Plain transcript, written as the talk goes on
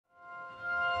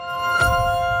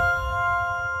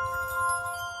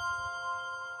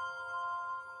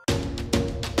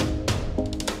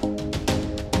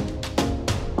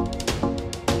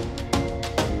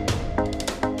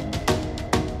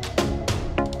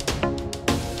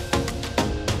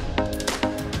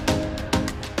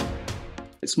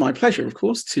it's my pleasure, of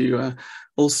course, to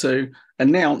also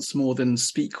announce more than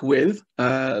speak with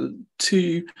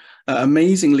two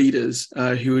amazing leaders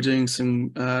who are doing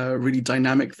some really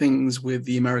dynamic things with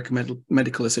the American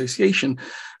Medical Association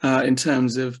in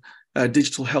terms of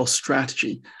digital health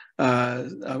strategy.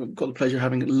 I've got the pleasure of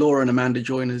having Laura and Amanda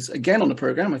join us again on the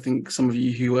program. I think some of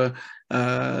you who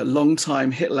are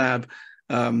long-time HITLAB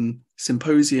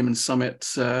Symposium and Summit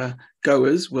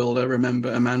goers will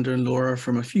remember Amanda and Laura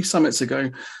from a few summits ago,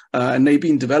 and they've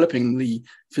been developing the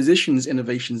Physicians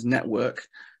Innovations Network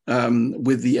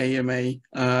with the AMA,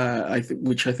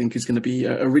 which I think is going to be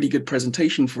a really good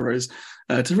presentation for us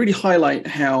to really highlight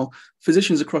how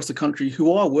physicians across the country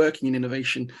who are working in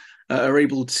innovation are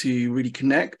able to really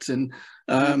connect and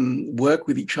work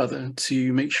with each other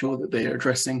to make sure that they are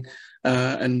addressing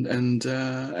and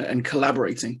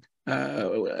collaborating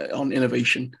on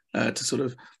innovation to sort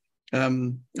of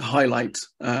highlight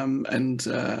and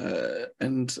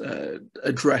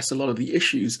address a lot of the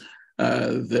issues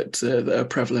that are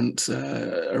prevalent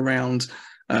around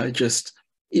just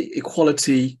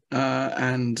equality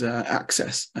and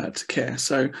access to care.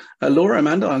 So Laura,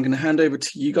 Amanda, I'm going to hand over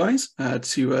to you guys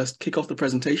to kick off the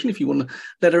presentation. If you want to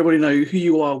let everybody know who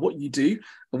you are, what you do,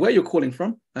 where you're calling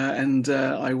from, and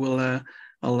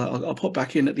I'll pop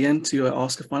back in at the end to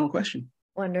ask a final question.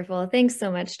 Wonderful. Thanks so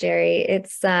much, Jerry.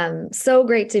 It's so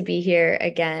great to be here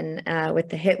again with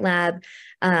the HITLAB.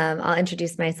 I'll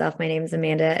introduce myself. My name is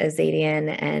Amanda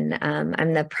Azadian, and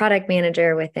I'm the product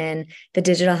manager within the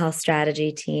digital health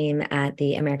strategy team at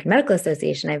the American Medical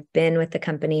Association. I've been with the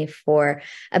company for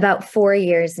about 4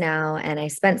 years now, and I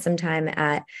spent some time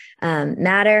at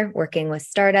Matter working with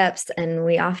startups, and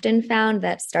we often found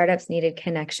that startups needed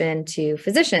connection to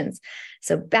physicians.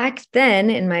 So back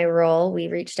then in my role, we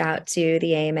reached out to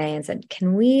the AMA and said,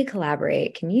 can we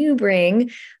collaborate? Can you bring,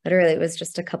 literally it was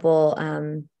just a couple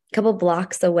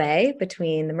blocks away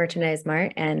between the Merchandise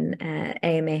Mart and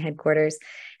AMA headquarters.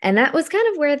 And that was kind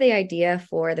of where the idea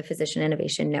for the Physician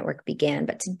Innovation Network began.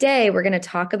 But today we're going to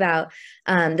talk about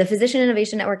the Physician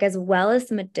Innovation Network, as well as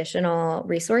some additional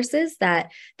resources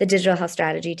that the Digital Health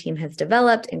Strategy team has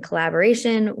developed in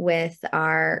collaboration with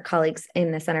our colleagues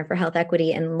in the Center for Health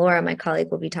Equity. And Laura, my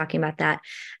colleague, will be talking about that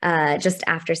just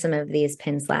after some of these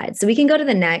pin slides. So we can go to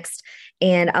the next,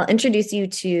 and I'll introduce you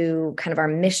to kind of our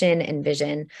mission and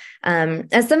vision.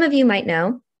 As some of you might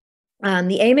know,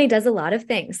 the AMA does a lot of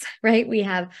things, right? We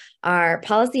have our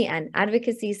policy and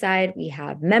advocacy side. We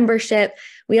have membership.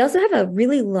 We also have a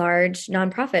really large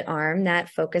nonprofit arm that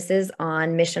focuses on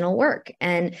missional work.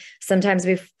 And sometimes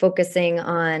we're focusing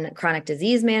on chronic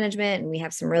disease management, and we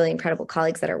have some really incredible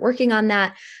colleagues that are working on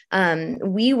that.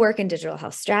 We work in digital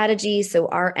health strategy. So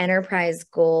our enterprise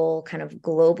goal kind of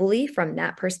globally from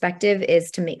that perspective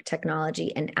is to make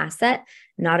technology an asset,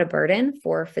 not a burden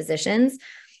for physicians.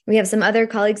 We have some other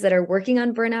colleagues that are working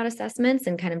on burnout assessments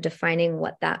and kind of defining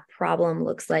what that problem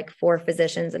looks like for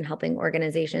physicians and helping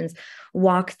organizations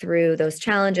walk through those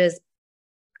challenges.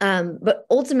 But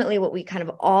ultimately, what we kind of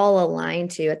all align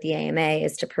to at the AMA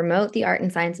is to promote the art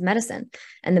and science of medicine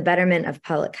and the betterment of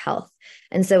public health.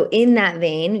 And so in that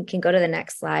vein, you can go to the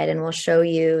next slide and we'll show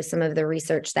you some of the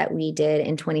research that we did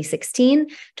in 2016,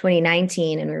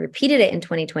 2019, and we repeated it in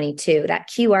 2022. That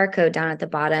QR code down at the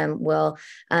bottom will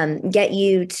get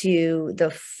you to the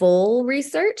full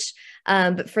research.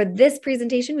 But for this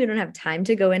presentation, we don't have time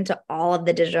to go into all of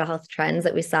the digital health trends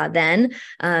that we saw then.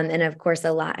 And of course,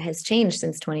 a lot has changed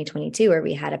since 2022, where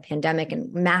we had a pandemic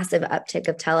and massive uptick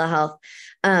of telehealth.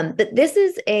 But this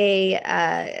is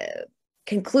a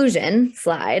conclusion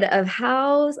slide of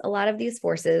how a lot of these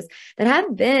forces that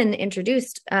have been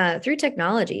introduced through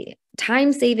technology,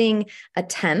 time-saving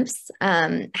attempts,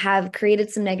 have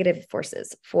created some negative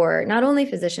forces for not only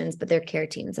physicians, but their care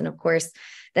teams. And of course,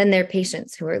 then their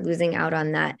patients who are losing out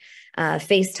on that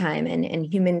FaceTime and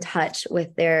human touch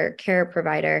with their care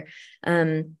provider.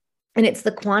 And it's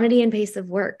the quantity and pace of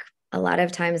work. A lot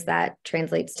of times that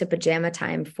translates to pajama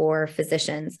time for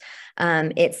physicians.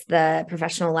 It's the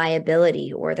professional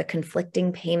liability or the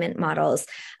conflicting payment models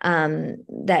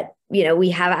that, we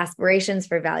have aspirations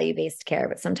for value-based care,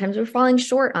 but sometimes we're falling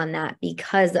short on that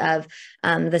because of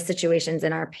the situations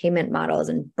in our payment models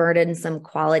and burdensome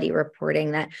quality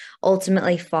reporting that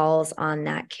ultimately falls on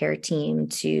that care team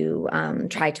to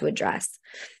try to address.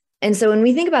 And so when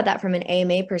we think about that from an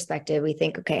AMA perspective, we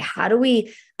think, okay, how do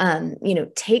we,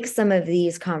 take some of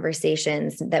these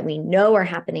conversations that we know are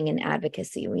happening in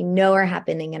advocacy, we know are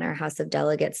happening in our House of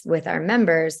Delegates with our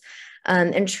members,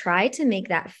 and try to make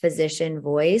that physician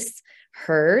voice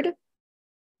heard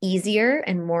easier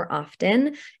and more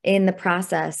often in the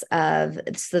process of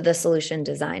the solution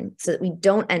design, so that we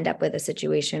don't end up with a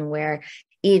situation where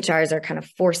EHRs are kind of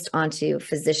forced onto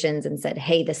physicians and said,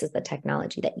 hey, this is the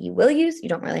technology that you will use. You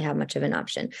don't really have much of an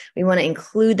option. We want to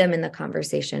include them in the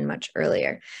conversation much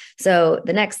earlier. So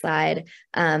the next slide,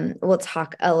 we'll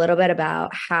talk a little bit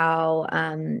about how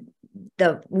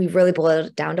we've really boiled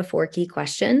it down to 4 key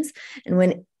questions. And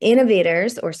when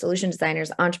innovators or solution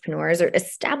designers, entrepreneurs, or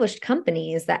established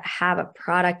companies that have a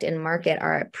product in market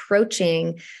are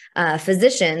approaching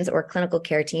physicians or clinical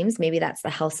care teams, maybe that's the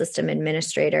health system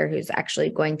administrator who's actually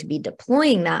going to be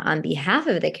deploying that on behalf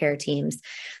of the care teams,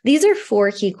 these are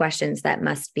 4 key questions that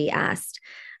must be asked.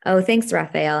 Oh, thanks,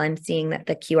 Raphael. I'm seeing that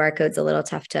the QR code's a little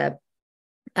tough to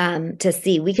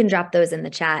see. We can drop those in the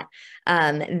chat.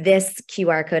 This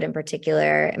QR code in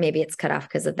particular, maybe it's cut off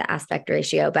because of the aspect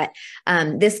ratio, but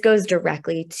this goes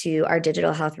directly to our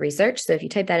digital health research. So if you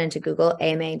type that into Google,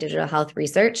 AMA Digital Health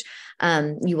Research,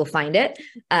 you will find it.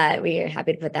 We are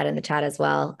happy to put that in the chat as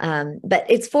well. But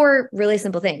it's 4 really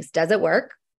simple things. Does it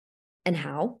work? And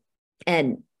how?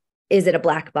 And is it a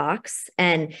black box?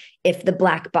 And if the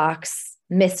black box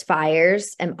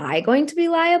misfires, am I going to be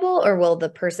liable, or will the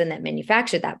person that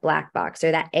manufactured that black box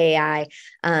or that AI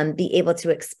be able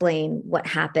to explain what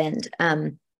happened?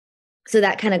 So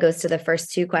that kind of goes to the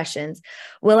first 2 questions.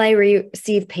 Will I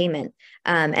receive payment?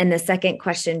 And the second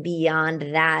question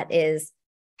beyond that is,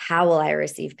 how will I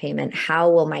receive payment?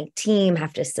 How will my team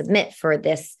have to submit for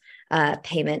this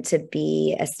payment to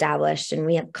be established? And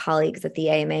we have colleagues at the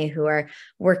AMA who are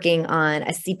working on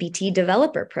a CPT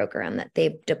developer program that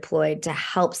they've deployed to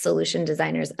help solution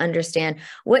designers understand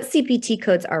what CPT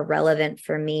codes are relevant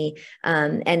for me,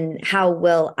 and how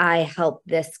will I help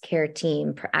this care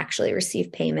team actually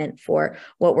receive payment for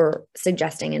what we're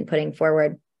suggesting and putting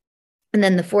forward. And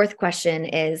then the 4th question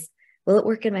is, will it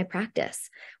work in my practice?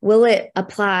 Will it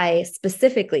apply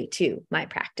specifically to my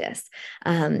practice?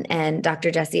 And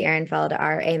Dr. Jesse Ehrenfeld,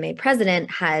 our AMA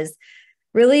president, has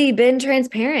really been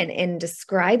transparent in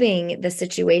describing the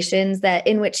situations that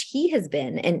in which he has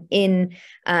been an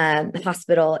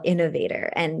hospital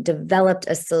innovator and developed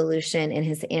a solution in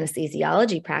his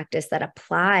anesthesiology practice that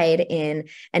applied in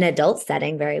an adult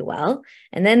setting very well.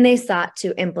 And then they sought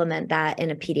to implement that in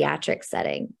a pediatric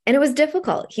setting. And it was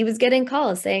difficult. He was getting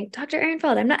calls saying, Dr.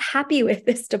 Ehrenfeld, I'm not happy with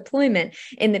this deployment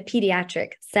in the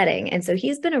pediatric setting. And so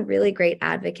he's been a really great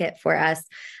advocate for us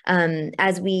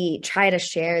as we try to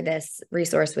share this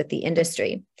resource with the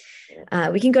industry.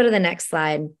 We can go to the next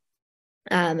slide.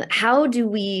 How do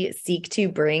we seek to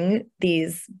bring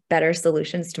these better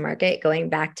solutions to market? Going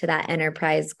back to that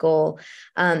enterprise goal,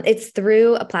 it's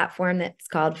through a platform that's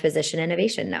called Physician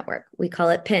Innovation Network. We call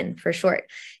it PIN for short.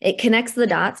 It connects the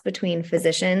dots between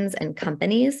physicians and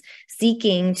companies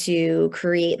seeking to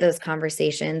create those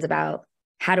conversations about,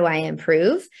 how do I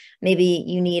improve? Maybe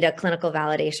you need a clinical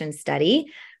validation study.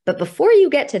 But before you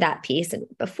get to that piece, and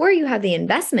before you have the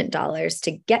investment dollars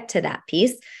to get to that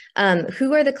piece,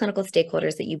 who are the clinical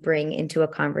stakeholders that you bring into a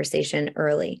conversation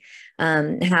early?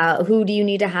 Who do you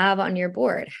need to have on your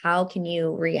board? How can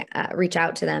you reach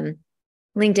out to them?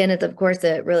 LinkedIn is, of course,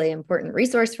 a really important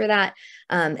resource for that.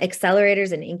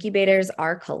 Accelerators and incubators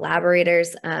are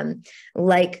collaborators,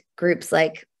 like groups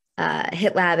like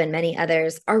HITLAB and many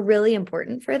others are really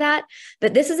important for that.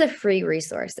 But this is a free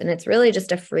resource, and it's really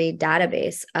just a free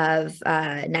database of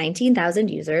 19,000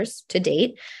 users to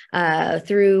date,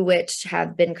 through which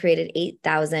have been created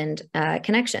 8,000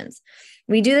 connections.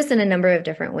 We do this in a number of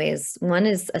different ways. One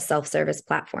is a self-service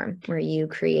platform where you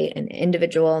create an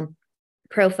individual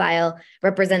profile,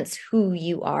 represents who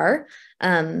you are,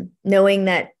 knowing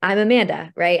that I'm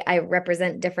Amanda, right? I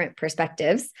represent different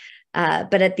perspectives.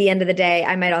 But at the end of the day,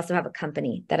 I might also have a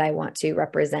company that I want to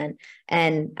represent,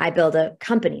 and I build a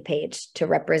company page to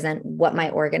represent what my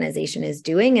organization is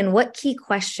doing and what key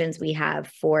questions we have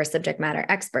for subject matter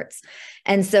experts.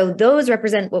 And so those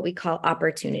represent what we call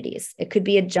opportunities. It could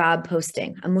be a job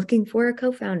posting. I'm looking for a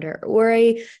co-founder or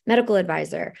a medical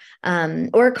advisor,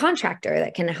 or a contractor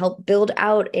that can help build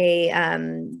out a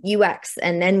UX.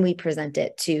 And then we present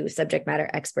it to subject matter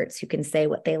experts who can say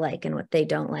what they like and what they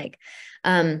don't like.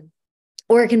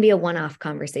 Or it can be a one-off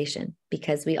conversation,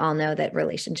 because we all know that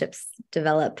relationships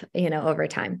develop, over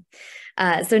time.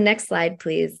 So next slide,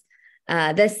 please.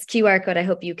 This QR code, I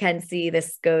hope you can see,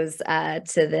 this goes to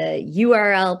the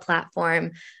URL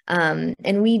platform.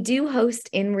 And we do host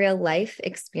in real life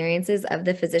experiences of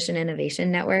the Physician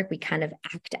Innovation Network. We kind of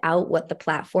act out what the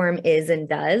platform is and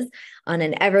does on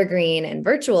an evergreen and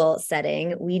virtual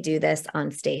setting. We do this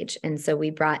on stage. And so we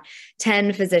brought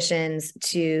 10 physicians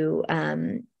to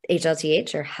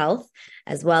HLTH or health,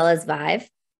 as well as Vive.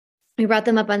 We brought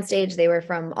them up on stage. They were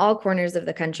from all corners of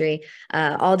the country,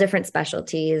 all different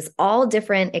specialties, all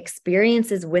different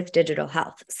experiences with digital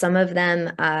health. Some of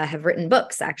them have written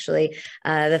books, actually.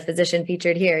 The physician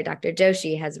featured here, Dr.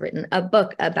 Joshi, has written a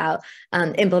book about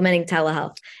implementing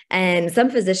telehealth. And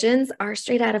some physicians are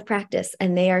straight out of practice,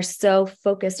 and they are so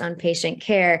focused on patient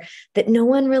care that no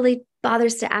one really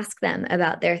bothers to ask them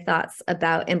about their thoughts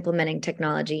about implementing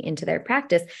technology into their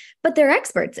practice, but they're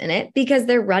experts in it because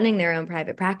they're running their own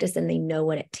private practice and they know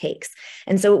what it takes.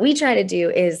 And so what we try to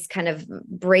do is kind of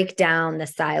break down the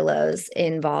silos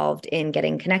involved in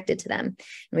getting connected to them.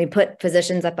 And we put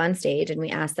physicians up on stage and we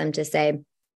ask them to say,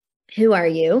 who are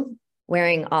you?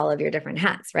 Wearing all of your different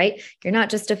hats, right? You're not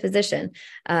just a physician.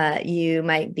 You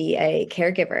might be a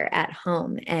caregiver at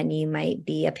home, and you might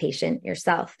be a patient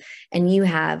yourself. And you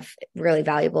have really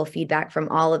valuable feedback from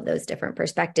all of those different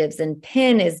perspectives. And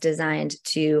PIN is designed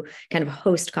to kind of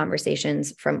host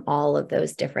conversations from all of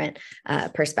those different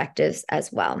perspectives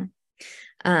as well.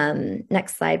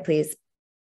 Next slide, please.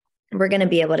 We're going to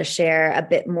be able to share a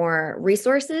bit more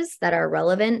resources that are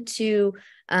relevant to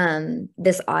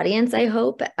this audience, I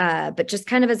hope. But just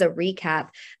kind of as a recap,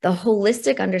 the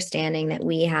holistic understanding that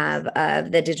we have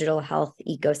of the digital health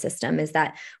ecosystem is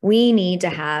that we need to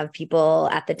have people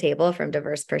at the table from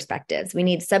diverse perspectives. We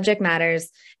need subject matters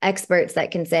experts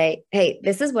that can say, hey,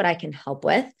 this is what I can help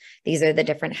with. These are the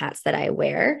different hats that I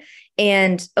wear.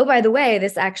 And oh, by the way,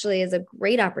 this actually is a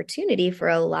great opportunity for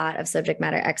a lot of subject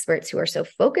matter experts who are so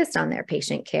focused on their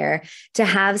patient care to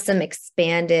have some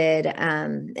expanded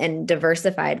and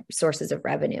diversified sources of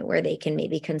revenue where they can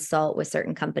maybe consult with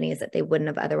certain companies that they wouldn't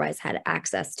have otherwise had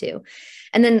access to.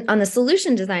 And then on the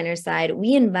solution designer side,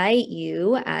 we invite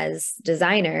you as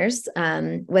designers,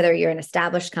 whether you're an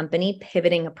established company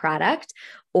pivoting a product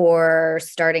or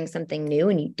starting something new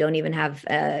and you don't even have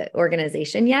an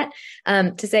organization yet,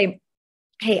 to say,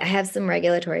 hey, I have some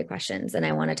regulatory questions and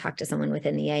I want to talk to someone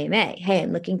within the AMA. Hey,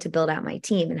 I'm looking to build out my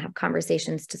team and have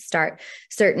conversations to start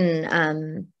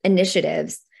certain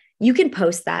initiatives. You can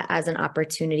post that as an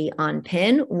opportunity on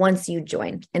PIN once you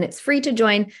join. And it's free to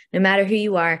join no matter who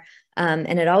you are.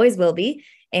 And it always will be.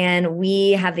 And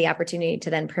we have the opportunity to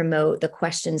then promote the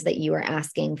questions that you are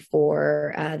asking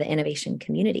for the innovation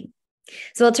community.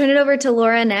 So I'll turn it over to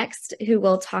Laura next, who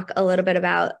will talk a little bit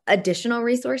about additional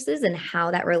resources and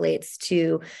how that relates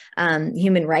to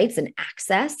human rights and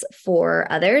access for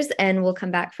others. And we'll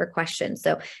come back for questions.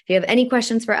 So if you have any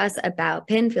questions for us about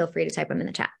PIN, feel free to type them in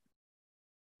the chat.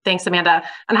 Thanks, Amanda.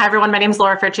 And hi, everyone. My name is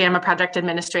Laura Fritsche. I'm a project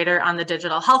administrator on the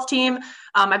digital health team.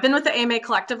 I've been with the AMA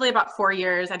collectively about 4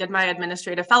 years. I did my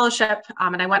administrative fellowship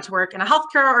and I went to work in a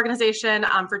healthcare organization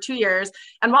for 2 years.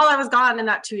 And while I was gone in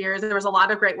that 2 years, there was a lot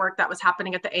of great work that was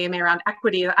happening at the AMA around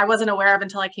equity that I wasn't aware of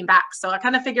until I came back. So I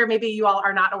kind of figure maybe you all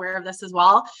are not aware of this as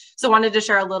well. So I wanted to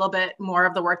share a little bit more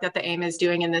of the work that the AMA is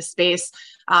doing in this space.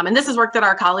 And this is work that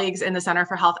our colleagues in the Center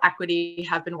for Health Equity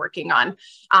have been working on.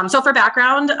 So for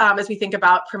background, as we think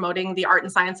about promoting the art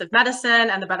and science of medicine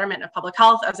and the betterment of public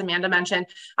health, as Amanda mentioned,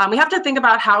 we have to think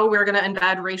about how we're going to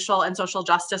embed racial and social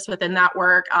justice within that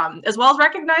work, as well as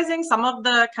recognizing some of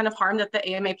the kind of harm that the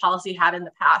AMA policy had in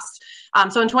the past.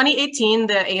 So in 2018,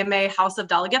 the AMA House of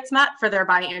Delegates met for their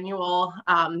biannual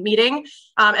meeting,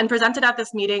 and presented at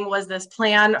this meeting was this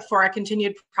plan for a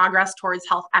continued progress towards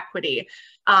health equity.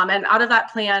 And out of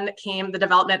that plan came the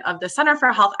development of the Center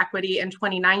for Health Equity in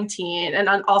 2019, and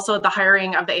also the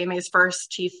hiring of the AMA's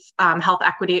first Chief Health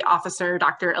Equity Officer,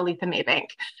 Dr. Aletha Maybank.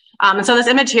 And so this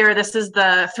image here, this is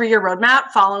the 3-year roadmap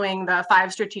following the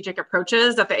 5 strategic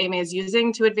approaches that the AMA is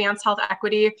using to advance health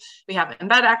equity. We have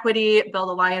embed equity, build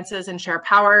alliances and share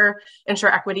power,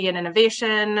 ensure equity and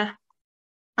innovation,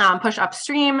 push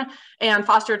upstream, and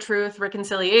foster truth,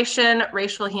 reconciliation,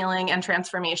 racial healing, and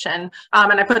transformation.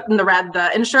 And I put in the red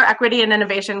the ensure equity and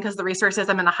innovation because the resources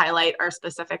I'm going to highlight are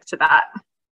specific to that.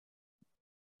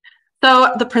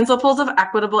 So the principles of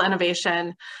equitable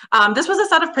innovation. This was a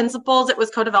set of principles. It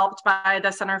was co-developed by the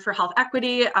Center for Health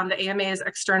Equity, the AMA's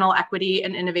External Equity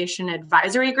and Innovation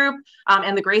Advisory Group,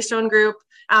 and the Greystone Group.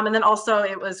 And then also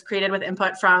it was created with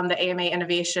input from the AMA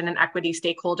innovation and equity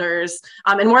stakeholders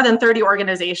and more than 30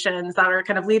 organizations that are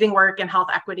kind of leading work in health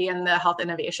equity and the health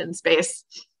innovation space.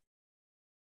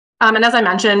 And as I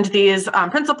mentioned, these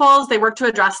principles, they work to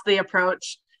address the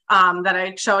approach that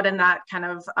I showed in that kind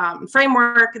of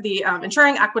framework, the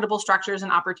ensuring equitable structures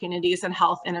and opportunities in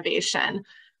health innovation.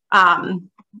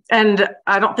 And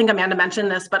I don't think Amanda mentioned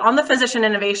this, but on the Physician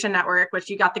Innovation Network, which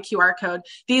you got the QR code,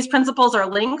 these principles are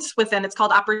linked within, it's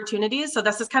called opportunities. So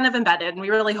this is kind of embedded. And we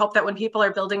really hope that when people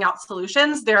are building out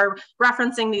solutions, they're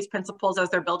referencing these principles as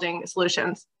they're building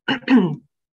solutions.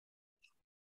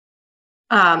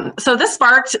 So this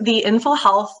sparked the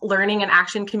InfoHealth Learning and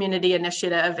Action Community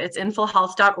Initiative. It's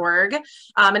infohealth.org.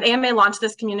 And AMA launched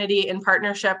this community in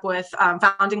partnership with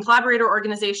founding collaborator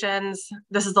organizations.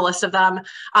 This is the list of them.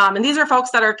 And these are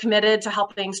folks that are committed to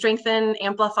helping strengthen,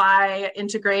 amplify,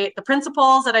 integrate the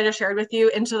principles that I just shared with you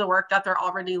into the work that they're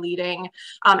already leading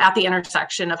at the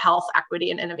intersection of health,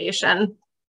 equity, and innovation.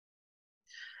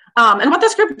 And what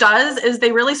this group does is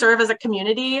they really serve as a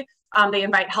community. They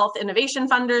invite health innovation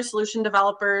funders, solution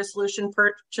developers, solution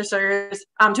purchasers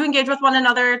to engage with one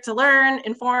another, to learn,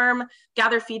 inform,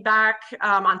 gather feedback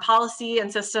on policy and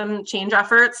system change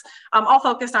efforts, all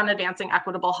focused on advancing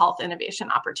equitable health innovation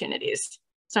opportunities.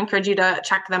 So I encourage you to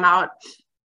check them out.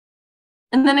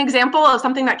 And then an example of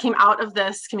something that came out of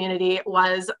this community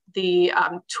was the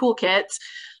toolkit.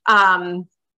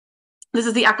 This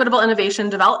is the Equitable Innovation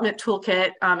Development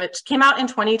Toolkit. It came out in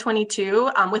 2022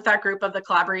 with that group of the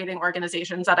collaborating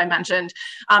organizations that I mentioned.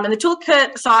 And the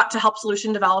toolkit sought to help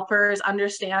solution developers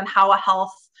understand how a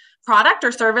health product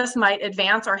or service might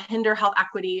advance or hinder health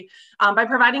equity by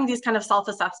providing these kind of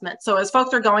self-assessments. So as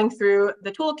folks are going through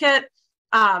the toolkit,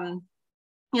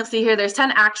 you'll see here there's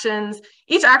 10 actions.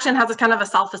 Each action has a kind of a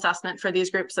self-assessment for these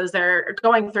groups as they're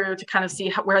going through to kind of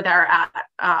see where they're at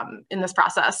in this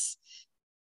process.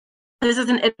 This is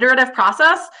an iterative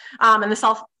process, and the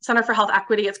Self Center for Health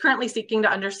Equity is currently seeking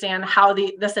to understand how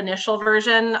this initial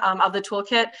version of the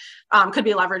toolkit could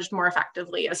be leveraged more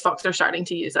effectively as folks are starting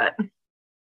to use it.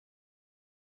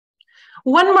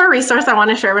 One more resource I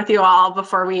want to share with you all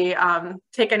before we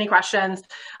take any questions.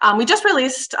 We just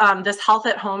released this Health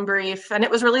at Home brief, and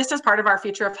it was released as part of our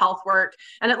Future of Health work.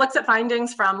 And it looks at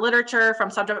findings from literature,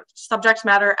 from subject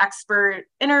matter expert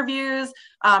interviews,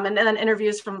 and then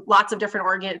interviews from lots of different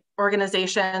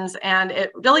organizations. And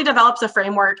it really develops a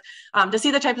framework to see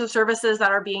the types of services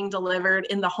that are being delivered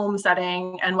in the home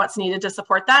setting and what's needed to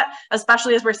support that,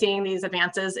 especially as we're seeing these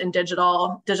advances in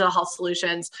digital health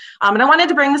solutions. And I wanted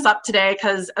to bring this up today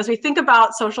because as we think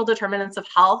about social determinants of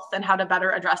health and how to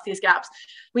better address these gaps,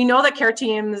 we know that care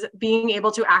teams being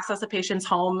able to access a patient's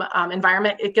home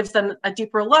environment, it gives them a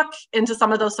deeper look into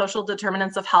some of those social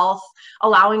determinants of health,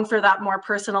 allowing for that more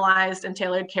personalized and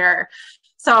tailored care.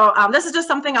 So this is just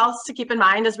something else to keep in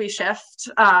mind as we shift,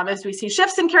 as we see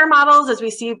shifts in care models, as we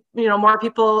see more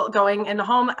people going in the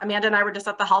home. Amanda and I were just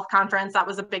at the health conference. That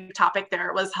was a big topic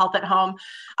there, was health at home.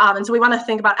 And so we want to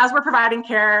think about, as we're providing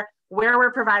care, where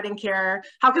we're providing care,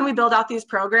 how can we build out these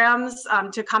programs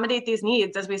to accommodate these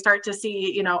needs as we start to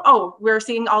see, oh, we're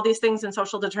seeing all these things in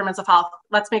social determinants of health.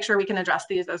 Let's make sure we can address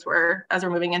these as we're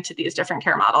moving into these different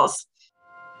care models.